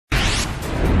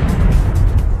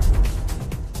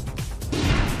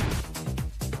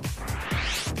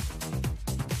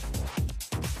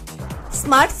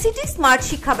Smart city smart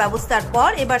শিক্ষা ব্যবস্থার পর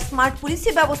এবার স্মার্ট পুলিশি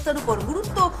ব্যবস্থার উপর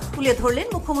গুরুত্ব তুলে ধরলেন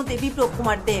মুখ্যমন্ত্রী বিপ্লব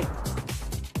কুমার দেব।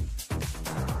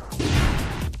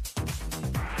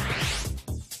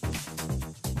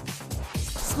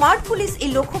 স্মার্ট পুলিশ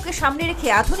এই লক্ষ্যকে সামনে রেখে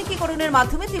আধুনিকীকরণের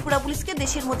মাধ্যমে ত্রিপুরা পুলিশকে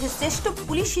দেশের মধ্যে শ্রেষ্ঠ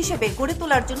পুলিশ হিসেবে গড়ে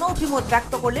তোলার জন্য অভিমত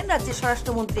ব্যক্ত করলেন রাজ্যের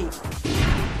স্বরাষ্ট্রমন্ত্রী।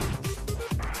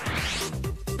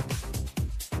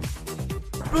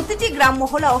 প্রতিটি গ্রাম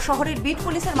মহলা ও শহরের বিট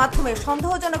পুলিশের মাধ্যমে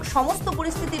সন্দেহজনক সমস্ত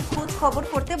পরিস্থিতির খোঁজ খবর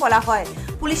করতে বলা হয়।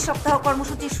 পুলিশ সপ্তাহ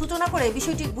কর্মসূচির সূচনা করে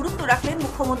বিষয়টি গুরুত্ব রাখলেন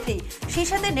মুখ্যমন্ত্রী। সেই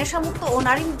সাথে নেশামুক্ত ও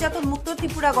নারী নির্যাতন মুক্ত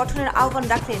ত্রিপুরা গঠনের আহ্বান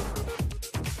রাখলেন।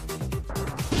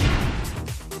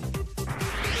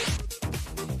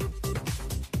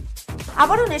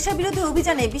 আবারও নেশা বিরোধী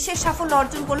অভিযানে বিশেষ সাফল্য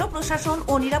অর্জন করল প্রশাসন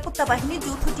ও নিরাপত্তা বাহিনীর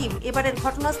যৌথ টিম। এবারের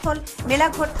ঘটনাস্থল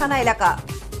মেলাঘর থানা এলাকা।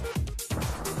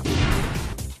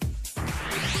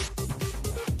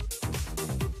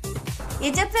 এ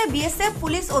যাত্রায় বিএসএফ,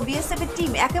 পুলিশ ও বিএসএফ এর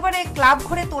টিম একেবারে ক্লাব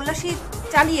ঘরে তল্লাশি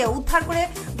চালিয়ে উদ্ধার করে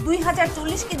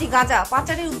 2040 কেজি গাঁজা।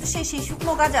 পাচারের উদ্দেশ্যে সেই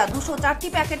শুকনো গাঁজা 204টি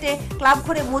প্যাকেটে ক্লাব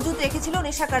ঘরে মজুত রেখেছিল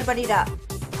নেশা কারবারিরা।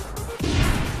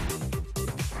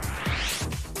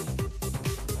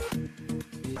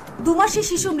 দুমাসী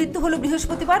শিশু মৃত্যু হল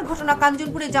বৃহস্পতিবার। ঘটনা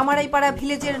কাঞ্চনপুরে জামারাইপাড়া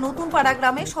ভিলেজের নতুন পাড়া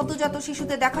গ্রামে। সদ্যজাত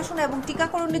শিশুদের দেখাশোনা এবং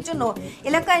টিকাকরণের জন্য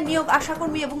এলাকায় নিয়োগ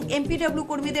আশাকর্মী এবং এমপিডব্লিউ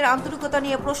কর্মীদের আন্তরিকতা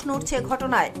নিয়ে প্রশ্ন উঠছে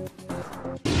ঘটনায়।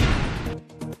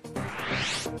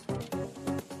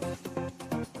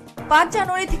 5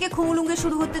 জানুয়ারি থেকে খুমুলুঙ্গে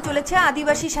শুরু হতে চলেছে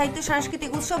আদিবাসী সাহিত্য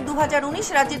সাংস্কৃতিক উৎসব 2019।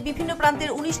 রাজ্যের বিভিন্ন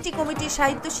প্রান্তের 19টি কমিটির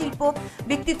সাহিত্য শিল্প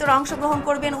ব্যক্তিত্বরা অংশগ্রহণ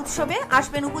করবেন উৎসবে।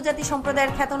 আসবেন উপজাতি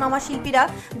সম্প্রদায়ের খ্যাতনামা শিল্পীরা,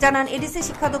 জানান এডিসি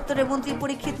শিক্ষা দপ্তরের মন্ত্রী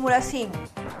পরীক্ষিত মুরা সিং।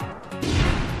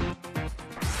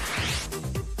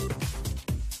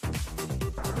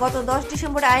 গত 10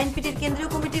 ডিসেম্বর আইএনপিটির কেন্দ্রীয়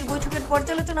কমিটির বৈঠকের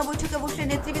পর্যালোচনা বৈঠকে বসলেন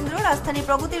নেতৃবৃন্দ। রাজধানী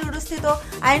প্রগতি রোডস্থিত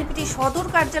আইএনপিটি সদর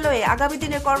কার্যালয়ে আগামী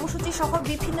দিনের কর্মসূচি সহ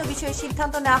বিভিন্ন বিষয়ে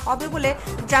সিদ্ধান্ত নেওয়া হবে বলে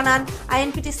জানান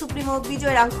আইএনপিটি সুপ্রিমো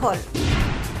বিজয় রাঙ্খল।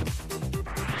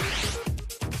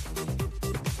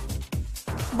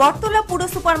 বটতলা পুর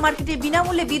সুপার মার্কেটে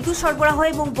বিনামূল্যে বিদ্যুৎ সরবরাহ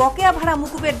এবং বকেয়া ভাড়া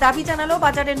মুকুবের দাবি জানালো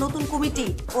বাজারের নতুন কমিটি।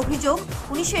 অভিযোগ,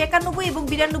 1991 এবং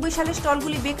 92 সালে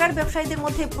স্টলগুলি বেকার ব্যবসায়ীদের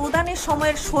মধ্যে প্রদানের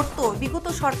সময়ের শর্ত বিগত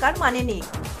সরকার মানেনি।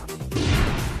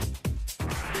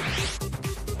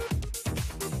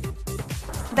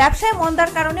 ব্যবসায়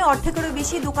মন্দার কারণে অর্ধেকেরও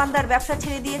বেশি দোকানদার ব্যবসা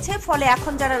ছেড়ে দিয়েছে। ফলে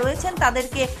এখন যারা রয়েছেন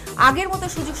তাদেরকে আগের মতো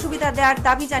সুযোগ সুবিধা দেওয়ার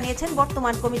দাবি জানিয়েছেন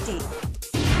বর্তমান কমিটি।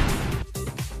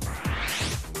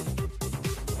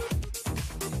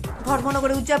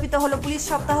 ধর্মনগরে উদযাপিত হল পুলিশ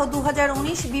সপ্তাহ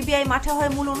 2019। বিবিআই মাঠে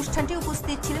হয় মূল অনুষ্ঠানটি।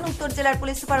 উপস্থিত ছিলেন উত্তর জেলার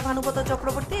police super Bhanupat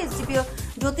Chakraborty, SDPO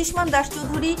Jyotishman Das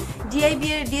Chowdhury, DIB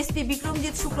এর ডিএসপি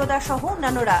বিক্রমজিৎ শুক্লদাস সহ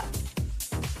অন্যান্যরা।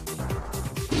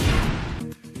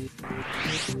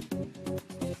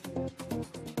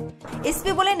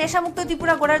 এসপি বলে, নেশামুক্ত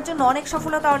ত্রিপুরা গড়ার জন্য অনেক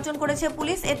সফলতা অর্জন করেছে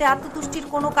পুলিশ। এতে আত্মতুষ্টির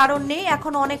কোনো কারণ নেই।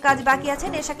 এখনো অনেক কাজ বাকি আছে।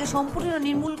 নেশাকে সম্পূর্ণ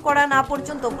নির্মূল করা না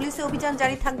পর্যন্ত পুলিশের অভিযান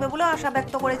জারি থাকবে বলে আশা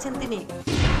ব্যক্ত করেছেন তিনি।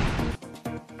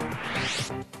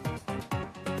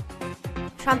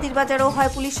 শান্তির বাজারও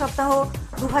হয় পুলিশ সপ্তাহ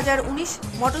 2019।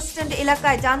 মোটর স্ট্যান্ড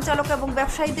এলাকায় যান চালক এবং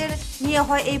ব্যবসায়ীদের নিয়ে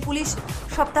হয় এই পুলিশ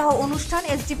সপ্তাহ অনুষ্ঠান।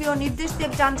 এসডিপিও নির্দেশ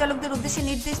দেব যান চালকদের উদ্দেশ্যে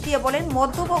নির্দেশ দিয়ে বলেন,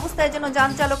 মদ্যপ অবস্থায় যেন যান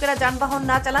চালকেরা যানবাহন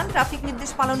না চালান। ট্রাফিক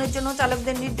নির্দেশ পালনের জন্য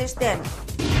চালকদের নির্দেশ দেন।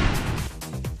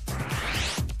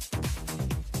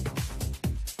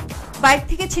 বাইক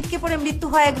থেকে ছিটকে পড়ে মৃত্যু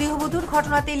হয় এক গৃহবধূর।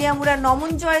 ঘটনা তেলিয়ামুড়ার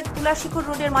নমনজয় তুলাশিখর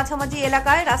রোডের মাঝামাঝি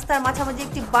এলাকায়। রাস্তার মাঝামাঝি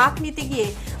একটি বাঁক নিতে গিয়ে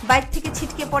বাইক থেকে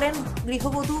ছিটকে পড়েন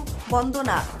গৃহবধূ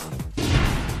বন্দনা।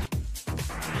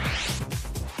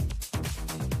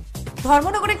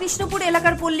 ধর্মনগরের কৃষ্ণপুর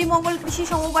এলাকার পল্লী মঙ্গল কৃষি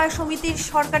সমবায় সমিতির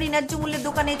সরকারি ন্যায্য মূল্যের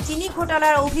দোকানে চিনি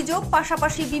ঘোটালার অভিযোগ।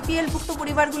 পাশাপাশি বিপিএল ভুক্ত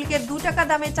পরিবারগুলিকে 2 টাকা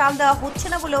দামে চাল দেওয়া হচ্ছে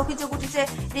না বলে অভিযোগ উঠেছে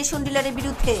রেশন ডিলারের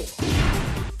বিরুদ্ধে।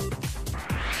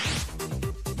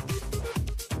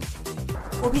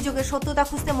 অভিযোগের সত্যতা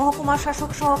খুঁজতে মহকুমা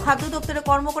শাসক সহ খাদ্য দপ্তরের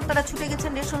কর্মকর্তারা ছুটে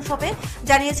গেছেন রেশন শপে।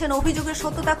 জানিয়েছেন, অভিযোগের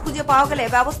সত্যতা খুঁজে পাওয়া গেলে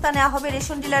ব্যবস্থা নেওয়া হবে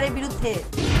রেশন ডিলারের বিরুদ্ধে।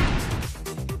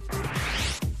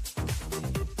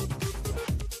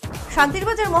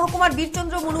 শান্তিরবাজার মহকুমার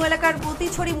বীরচন্দ্র মনু এলাকার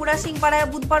প্রতিছড়ি মুরাসিং পাড়ায়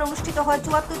বুধবার অনুষ্ঠিত হয়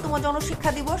 74তম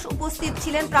জনশিক্ষা দিবস। উপস্থিত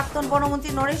ছিলেন প্রাক্তন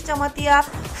বনমন্ত্রী নরেশ জামাতিয়া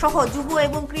সহ যুব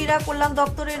এবং ক্রীড়া কল্যাণ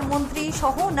দপ্তরের মন্ত্রী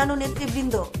সহ অন্যান্য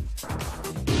নেতৃবৃন্দ।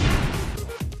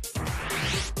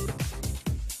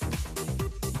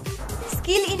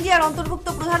 স্কিল ইন্ডিয়ার অন্তর্ভুক্ত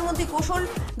প্রধানমন্ত্রী কৌশল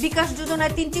বিকাশ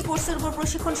যোজনায় 3টি কোর্সের উপর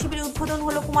প্রশিক্ষণ শিবিরের উদ্বোধন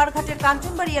হল কুমারঘাটের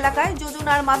কাঞ্চনবাড়ি এলাকায়।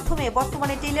 যোজনার মাধ্যমে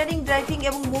বর্তমানে টেইলারিং, ড্রাইভিং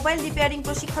এবং মোবাইল রিপেয়ারিং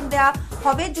প্রশিক্ষণ দেওয়া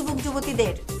হবে যুবক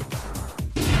যুবতীদের।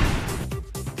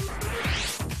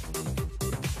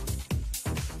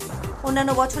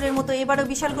 অন্যান্য বছরের মতো এবারও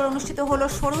বিশালগড় অনুষ্ঠিত হলো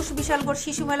ষোড়শ বিশালগড়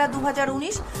শিশু মেলা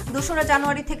 2019। 2রা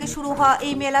জানুয়ারি থেকে শুরু হওয়া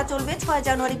এই মেলা চলবে 6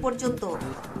 জানুয়ারি পর্যন্ত।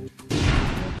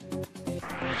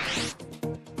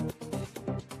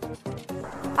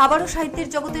 আবারও সাহিত্যের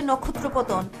জগতে নক্ষত্র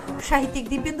পতন। সাহিত্যিক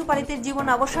দিব্যেন্দু পালিতের জীবন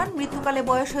অবসান। মৃত্যুকালে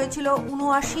বয়স হয়েছিল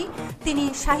 79। তিনি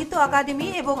সাহিত্য আকাদেমি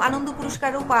এবং আনন্দ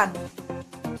পুরস্কারও পান।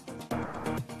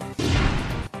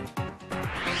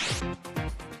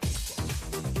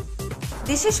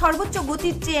 দেশের সর্বোচ্চ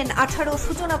গতির ট্রেন 18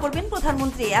 সূচনা করবেন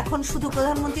প্রধানমন্ত্রী। এখন শুধু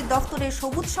প্রধানমন্ত্রীর দফতরের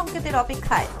সবুজ সংকেতের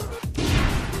অপেক্ষায়।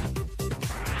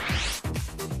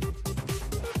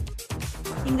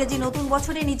 ইংরেজি নতুন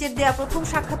বছরে নিজের দেয়া প্রথম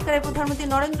সাক্ষাৎকারে প্রধানমন্ত্রী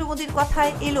নরেন্দ্র মোদীর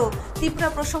কথায় এলো ত্রিপুরা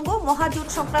প্রসঙ্গ। মহাজোট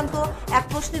সংক্রান্ত এক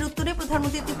প্রশ্নের উত্তরে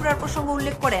প্রধানমন্ত্রী ত্রিপুরার প্রসঙ্গ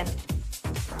উল্লেখ করেন।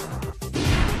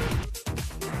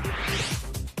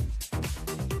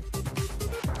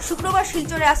 শুক্রবার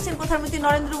শিলচরে আসছেন প্রধানমন্ত্রী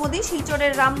নরেন্দ্র মোদী।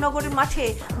 শিলচরের রামনগরের মাঠে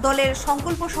দলের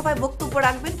সংকল্প সভায় বক্তব্য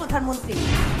রাখবেন প্রধানমন্ত্রী।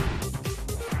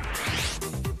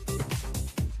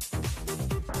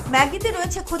 ম্যাগিতে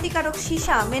রয়েছে ক্ষতিকারক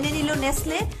সীসা, মেনে নিল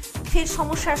নেসলে। ফের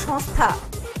সমস্যার সংস্থা।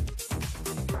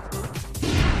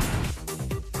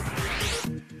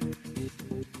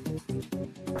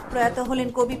 প্রয়াত হলেন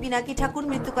কবি পিনাকি ঠাকুর।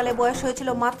 মৃত্যুকালে বয়স হয়েছিল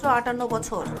মাত্র 58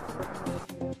 বছর।